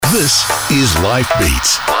This is Life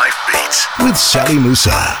Beats. Life Beats with Sally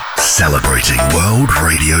Musa. Celebrating World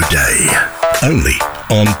Radio Day. Only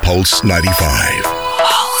on Pulse 95.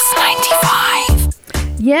 Pulse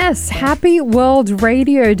 95. Yes, happy World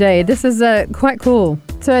Radio Day. This is quite cool.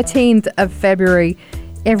 13th of February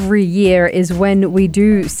every year is when we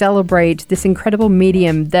do celebrate this incredible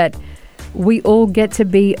medium that we all get to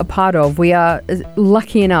be a part of. We are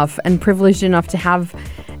lucky enough and privileged enough to have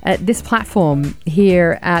this platform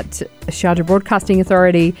here at Sharjah Broadcasting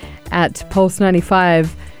Authority at Pulse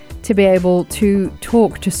 95 to be able to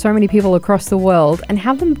talk to so many people across the world and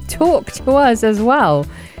have them talk to us as well.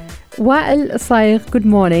 Wael Saigh, good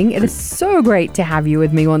morning. It is so great to have you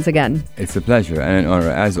with me once again. It's a pleasure and an honor,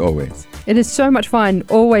 as always. It is so much fun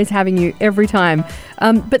always having you every time.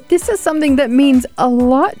 But this is something that means a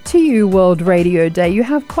lot to you, World Radio Day. You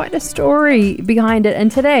have quite a story behind it. And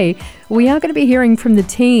today we are going to be hearing from the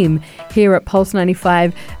team here at Pulse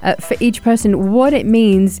 95 for each person what it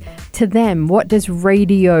means to them. What does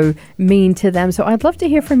radio mean to them? So I'd love to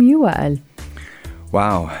hear from you, Wael.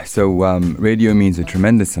 Wow. So radio means a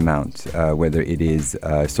tremendous amount, whether it is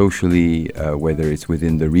socially, whether it's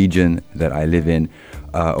within the region that I live in,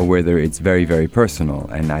 or whether it's very, very personal.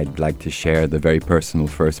 And I'd like to share the very personal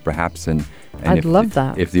first, perhaps. And I'd love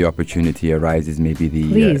that. If the opportunity arises, maybe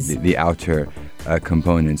the outer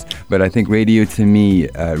components. But I think radio to me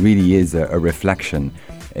really is a reflection,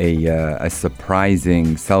 a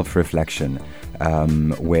surprising self-reflection,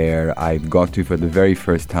 where I've got to, for the very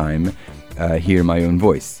first time, hear my own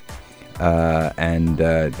voice. And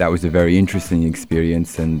that was a very interesting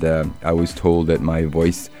experience. And I was told that my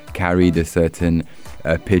voice carried a certain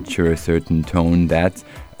pitch or a certain tone that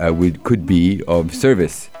could be of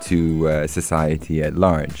service to society at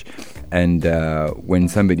large. And when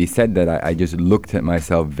somebody said that, I just looked at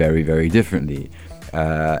myself very, very differently.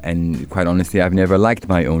 And quite honestly, I've never liked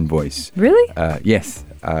my own voice. Really? Yes.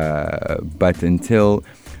 But until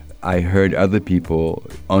I heard other people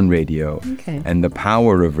on radio and the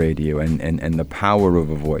power of radio and the power of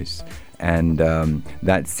a voice. And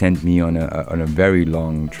that sent me on a very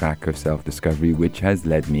long track of self-discovery, which has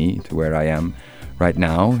led me to where I am right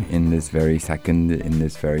now, in this very second, in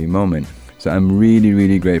this very moment. So I'm really,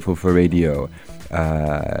 really grateful for radio,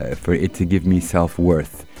 for it to give me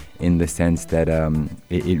self-worth, in the sense that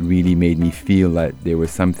it really made me feel that there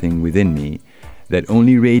was something within me that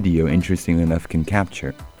only radio, interestingly enough, can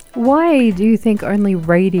capture. Why do you think only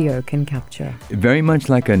radio can capture? Very much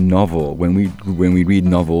like a novel. When we read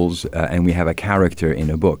novels and we have a character in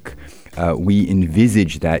a book, we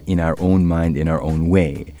envisage that in our own mind, in our own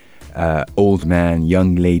way. Old man,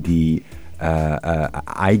 young lady,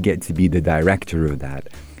 I get to be the director of that.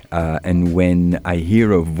 And when I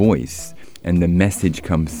hear a voice and the message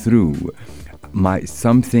comes through,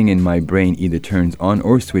 something in my brain either turns on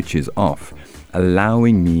or switches off,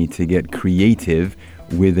 allowing me to get creative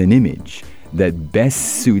with an image that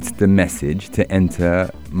best suits the message to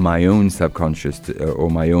enter my own subconscious or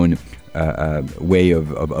my own way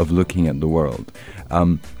of looking at the world.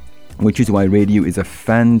 Which is why radio is a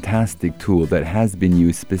fantastic tool that has been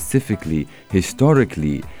used specifically,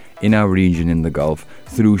 historically, in our region in the Gulf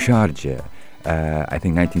through Sharjah. I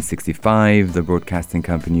think 1965, the broadcasting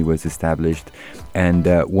company was established. And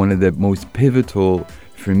one of the most pivotal,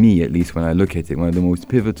 for me at least when I look at it, one of the most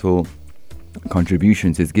pivotal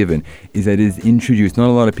contributions is given is that it is introduced. Not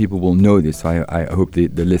a lot of people will know this, so I hope the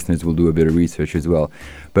listeners will do a bit of research as well.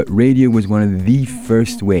 But radio was one of the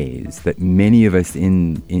first ways that many of us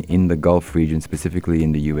in the Gulf region, specifically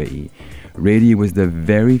in the UAE, radio was the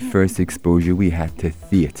very first exposure we had to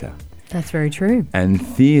theatre. That's very true. And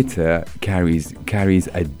theatre carries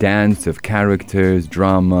a dance of characters,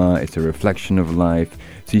 drama. It's a reflection of life.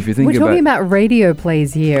 So if you think we're talking about radio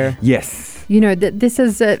plays here. Yes. You know, this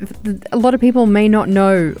is a lot of people may not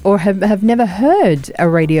know or have never heard a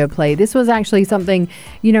radio play. This was actually something,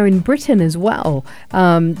 in Britain as well.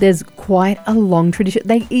 There's quite a long tradition.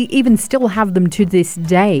 They even still have them to this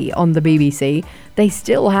day on the BBC. They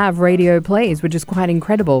still have radio plays, which is quite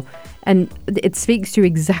incredible. And it speaks to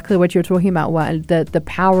exactly what you're talking about, the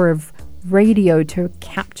power of radio to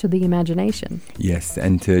capture the imagination. Yes,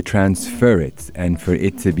 and to transfer it and for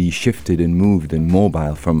it to be shifted and moved and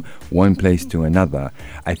mobile from one place to another.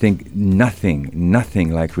 I think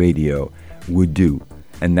nothing like radio would do.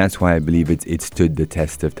 And that's why I believe it stood the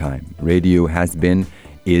test of time. Radio has been,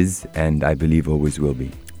 is, and I believe always will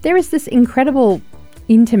be. There is this incredible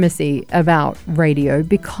intimacy about radio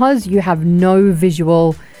because you have no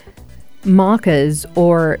visual markers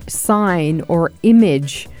or sign or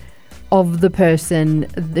image of the person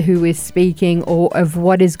who is speaking or of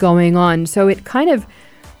what is going on. So it kind of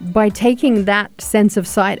by taking that sense of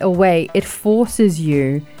sight away, it forces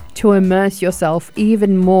you to immerse yourself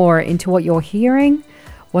even more into what you're hearing,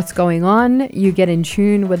 what's going on. You get in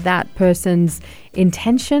tune with that person's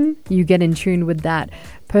intention. You get in tune with that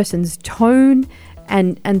person's tone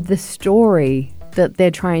and the story that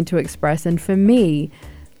they're trying to express. And for me,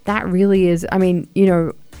 that really is, I mean, you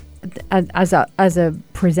know, as a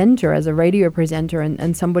presenter, as a radio presenter,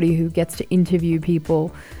 and somebody who gets to interview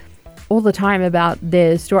people all the time about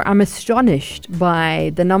their story, I'm astonished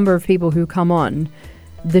by the number of people who come on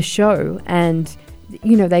the show, and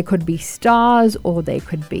you know, they could be stars, or they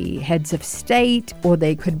could be heads of state, or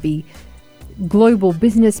they could be global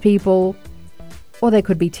business people, or they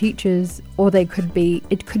could be teachers, or it could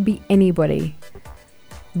be anybody.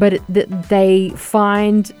 But they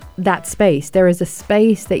find that space. There is a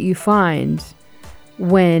space that you find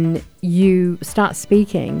when you start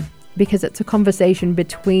speaking, because it's a conversation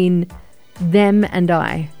between them and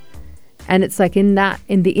I. And it's like in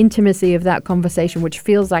the intimacy of that conversation, which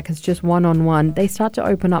feels like it's just one-on-one, they start to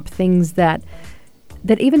open up things that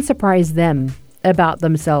even surprise them about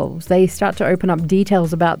themselves. They start to open up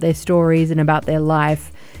details about their stories and about their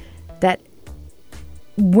life that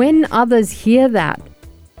when others hear that,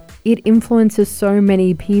 it influences so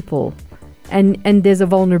many people. And there's a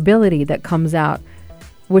vulnerability that comes out,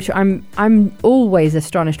 which I'm always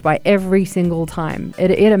astonished by every single time.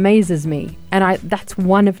 It amazes me. And that's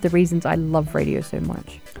one of the reasons I love radio so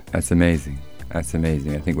much. That's amazing. That's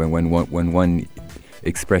amazing. I think when one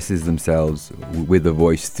expresses themselves with a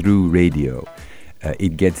voice through radio,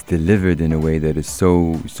 it gets delivered in a way that is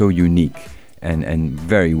so unique and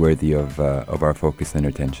very worthy of our focus and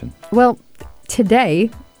attention. Well,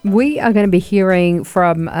 today we are going to be hearing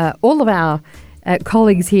from all of our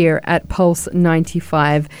colleagues here at Pulse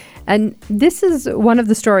 95. And this is one of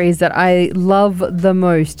the stories that I love the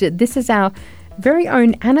most. This is our very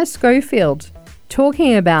own Anna Schofield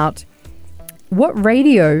talking about what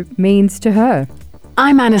radio means to her.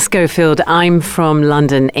 I'm Anna Schofield. I'm from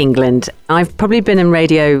London, England. I've probably been in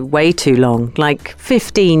radio way too long, like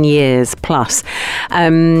 15 years plus.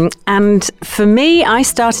 And for me, I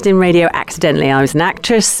started in radio accidentally. I was an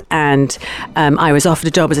actress, and I was offered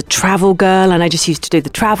a job as a travel girl, and I just used to do the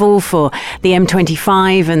travel for the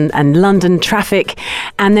M25 and London traffic.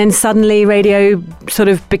 And then suddenly radio sort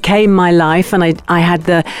of became my life, and I had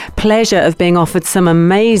the pleasure of being offered some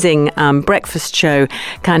amazing breakfast show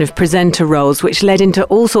kind of presenter roles, which led into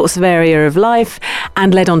all sorts of area of life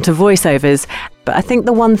and led on to voiceovers. But I think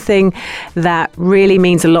the one thing that really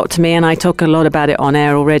means a lot to me, and I talk a lot about it on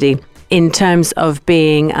air already, in terms of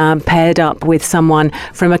being paired up with someone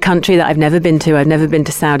from a country that I've never been to. I've never been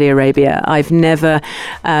to Saudi Arabia. I've never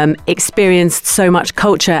experienced so much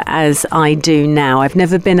culture as I do now. I've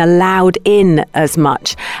never been allowed in as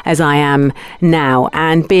much as I am now.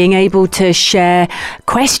 And being able to share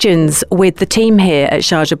questions with the team here at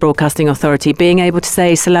Sharjah Broadcasting Authority, being able to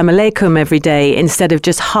say salam alaikum every day instead of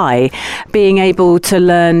just hi, being able to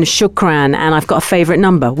learn shukran, and I've got a favourite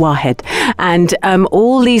number, Wahed, and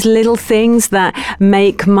all these little things that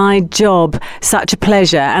make my job such a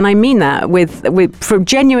pleasure. And I mean that from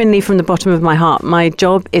genuinely from the bottom of my heart. My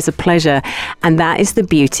job is a pleasure, and that is the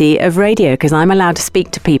beauty of radio, because I'm allowed to speak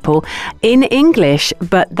to people in English,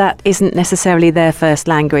 but that isn't necessarily their first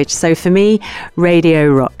language. So for me, radio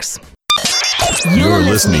rocks. You're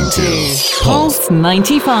listening to Pulse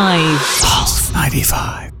 95. Pulse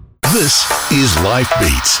 95. This is Life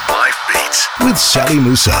Beats. Life Beats with Sally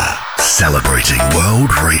Musa. Celebrating World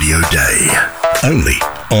Radio Day. Only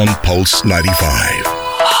on Pulse 95.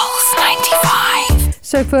 Pulse 95.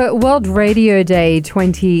 So for World Radio Day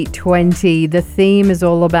 2020, the theme is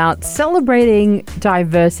all about celebrating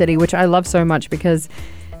diversity, which I love so much because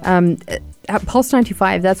at Pulse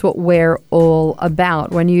 95, that's what we're all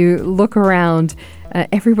about. When you look around,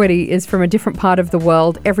 everybody is from a different part of the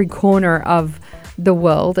world, every corner of the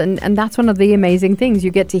world. And that's one of the amazing things. You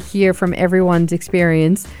get to hear from everyone's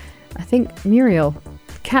experience. I think, Muriel,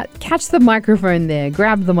 catch the microphone there.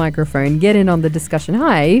 Grab the microphone. Get in on the discussion.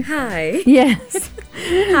 Hi. Hi. Yes.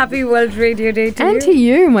 Happy World Radio Day to you. And to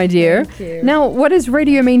you, my dear. Thank you. Now, what does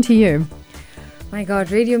radio mean to you? My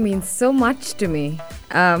God, radio means so much to me.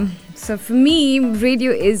 So for me,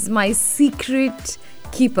 radio is my secret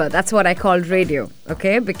keeper. That's what I call radio,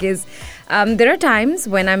 okay? Because there are times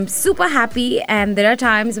when I'm super happy, and there are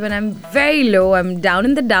times when I'm very low, I'm down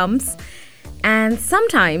in the dumps. And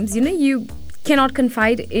sometimes, you cannot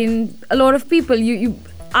confide in a lot of people.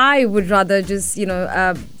 I would rather just,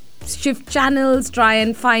 shift channels, try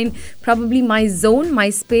and find probably my zone,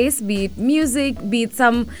 my space, be it music, be it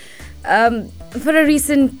some for a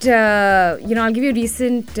recent, I'll give you a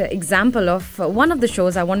recent example of one of the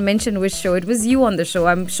shows. I won't mention which show. It was you on the show.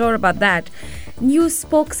 I'm sure about that. You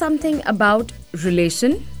spoke something about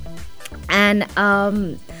relation, and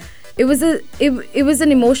it was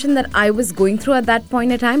an emotion that I was going through at that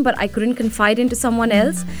point in time, but I couldn't confide into someone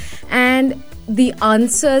else. And the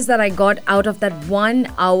answers that I got out of that 1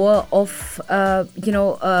 hour of,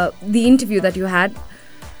 the interview that you had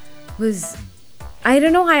was, I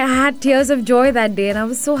don't know, I had tears of joy that day, and I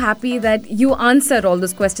was so happy that you answered all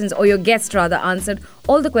those questions, or your guest rather answered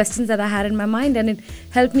all the questions that I had in my mind, and it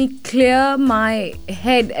helped me clear my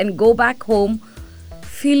head and go back home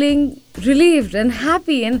feeling relieved and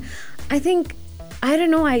happy. And I think,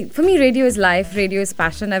 for me, radio is life, radio is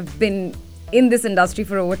passion. I've been in this industry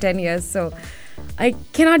for over 10 years, so I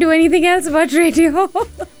cannot do anything else about radio.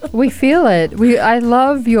 We feel it. I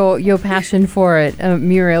love your passion for it,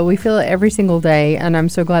 Muriel. We feel it every single day, and I'm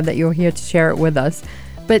so glad that you're here to share it with us.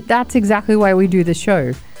 But that's exactly why we do the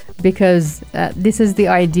show, because this is the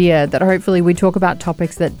idea that hopefully we talk about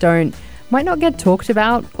topics that might not get talked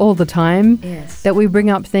about all the time. Yes. That we bring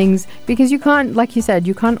up things, because you can't, like you said,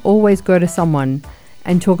 you can't always go to someone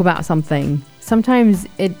and talk about something. Sometimes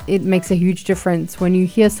it makes a huge difference when you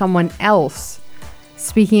hear someone else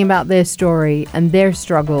speaking about their story and their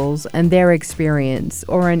struggles and their experience,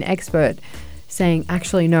 or an expert saying,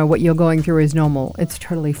 actually, no, what you're going through is normal. It's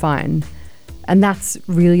totally fine. And that's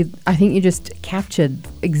really, I think you just captured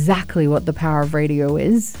exactly what the power of radio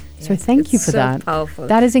is. So thank you for that. Powerful.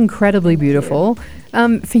 That is incredibly beautiful.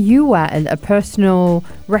 For you, a personal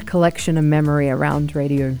recollection and memory around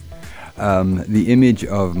radio? The image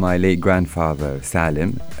of my late grandfather,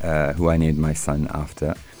 Salim, who I named my son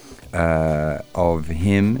after, of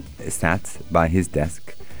him sat by his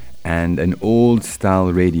desk, and an old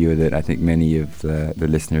style radio that I think many of the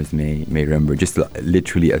listeners may remember, just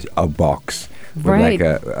literally a box with like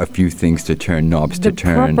a few things to turn, knobs to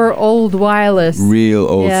turn. Proper old wireless. Real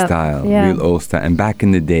old style. And back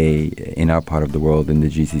in the day, in our part of the world, in the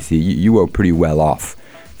GCC, you were pretty well off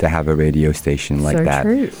to have a radio station like that. So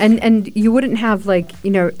true. And you wouldn't have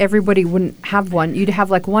everybody wouldn't have one. You'd have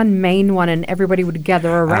like one main one, and everybody would gather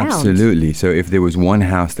around. Absolutely. So if there was one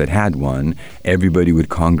house that had one, everybody would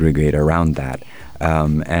congregate around that.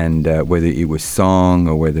 And whether it was song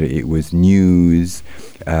or whether it was news,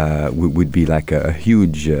 would be like a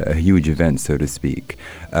huge event, so to speak.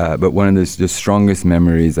 But one of the strongest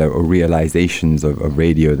memories or realizations of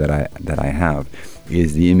radio that I have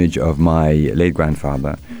is the image of my late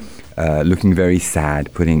grandfather, looking very sad,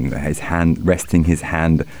 resting his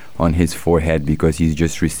hand on his forehead because he's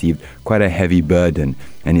just received quite a heavy burden,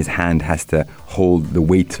 and his hand has to hold the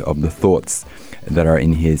weight of the thoughts that are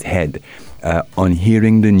in his head. On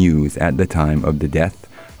hearing the news at the time of the death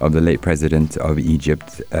of the late president of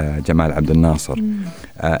Egypt, Jamal Abdel Nasser,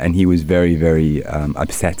 and he was very, very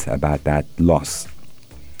upset about that loss.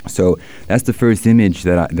 So that's the first image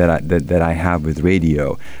that I have with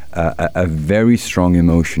radio, a very strong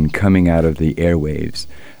emotion coming out of the airwaves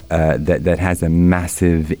that has a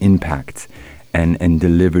massive impact and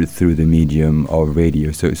delivered through the medium of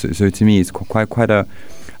radio. So to me, it's quite a.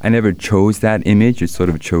 I never chose that image; it sort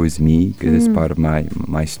of chose me because it's part of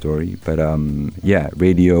my story. But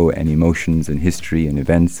radio and emotions and history and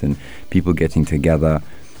events and people getting together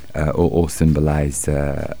all symbolize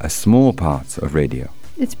a small part of radio.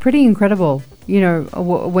 It's pretty incredible,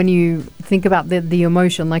 when you think about the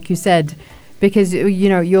emotion, like you said, because,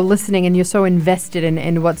 you're listening and you're so invested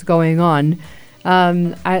in what's going on.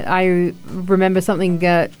 I remember something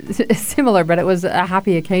similar, but it was a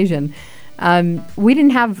happy occasion. We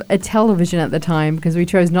didn't have a television at the time because we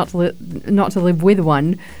chose not to live with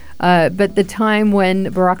one. But the time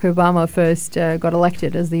when Barack Obama first got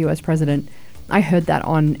elected as the U.S. president, I heard that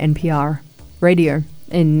on NPR radio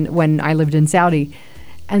when I lived in Saudi.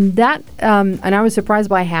 And that, and I was surprised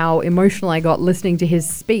by how emotional I got listening to his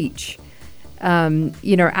speech, as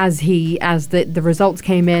the results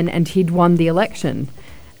came in and he'd won the election.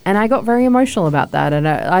 And I got very emotional about that. And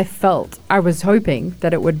I was hoping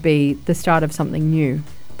that it would be the start of something new.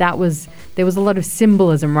 There was a lot of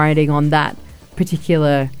symbolism riding on that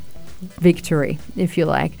particular victory, if you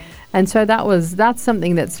like. And so that's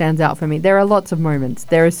something that stands out for me. There are lots of moments.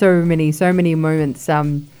 There are so many moments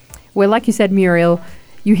where, like you said, Muriel,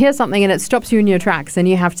 you hear something and it stops you in your tracks, and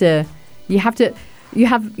you have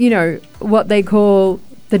what they call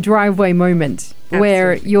the driveway moment. Absolutely.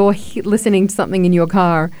 Where you're listening to something in your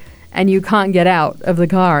car and you can't get out of the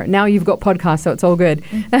car. Now you've got podcasts, so it's all good.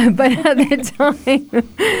 But at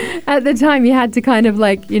the time you had to kind of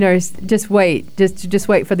just wait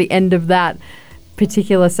for the end of that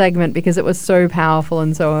particular segment because it was so powerful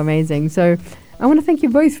and so amazing. So I want to thank you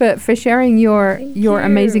both for sharing your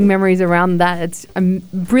amazing memories around that. It's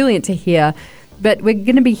brilliant to hear. But we're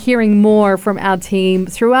going to be hearing more from our team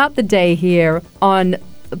throughout the day here on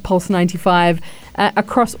Pulse 95.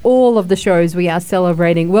 Across all of the shows, we are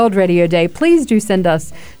celebrating World Radio Day. Please do send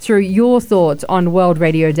us through your thoughts on World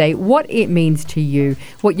Radio Day, what it means to you,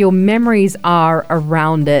 what your memories are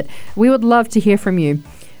around it. We would love to hear from you.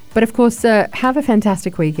 But of course, have a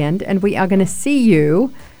fantastic weekend, and we are going to see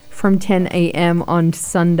you from 10 a.m. on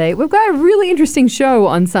Sunday. We've got a really interesting show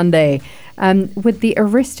on Sunday with the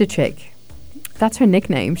Arista chick. That's her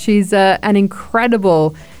nickname. She's an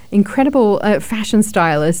incredible fashion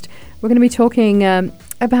stylist. We're going to be talking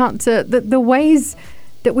about the ways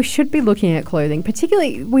that we should be looking at clothing.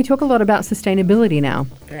 Particularly, we talk a lot about sustainability now.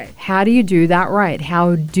 Right. How do you do that right?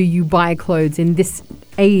 How do you buy clothes in this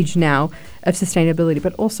age now of sustainability,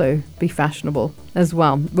 but also be fashionable as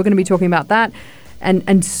well? We're going to be talking about that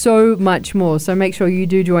and so much more. So make sure you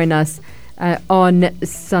do join us on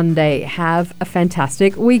Sunday. Have a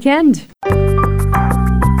fantastic weekend.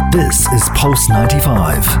 This is Pulse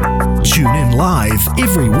 95. Tune in live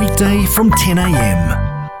every weekday from 10 a.m.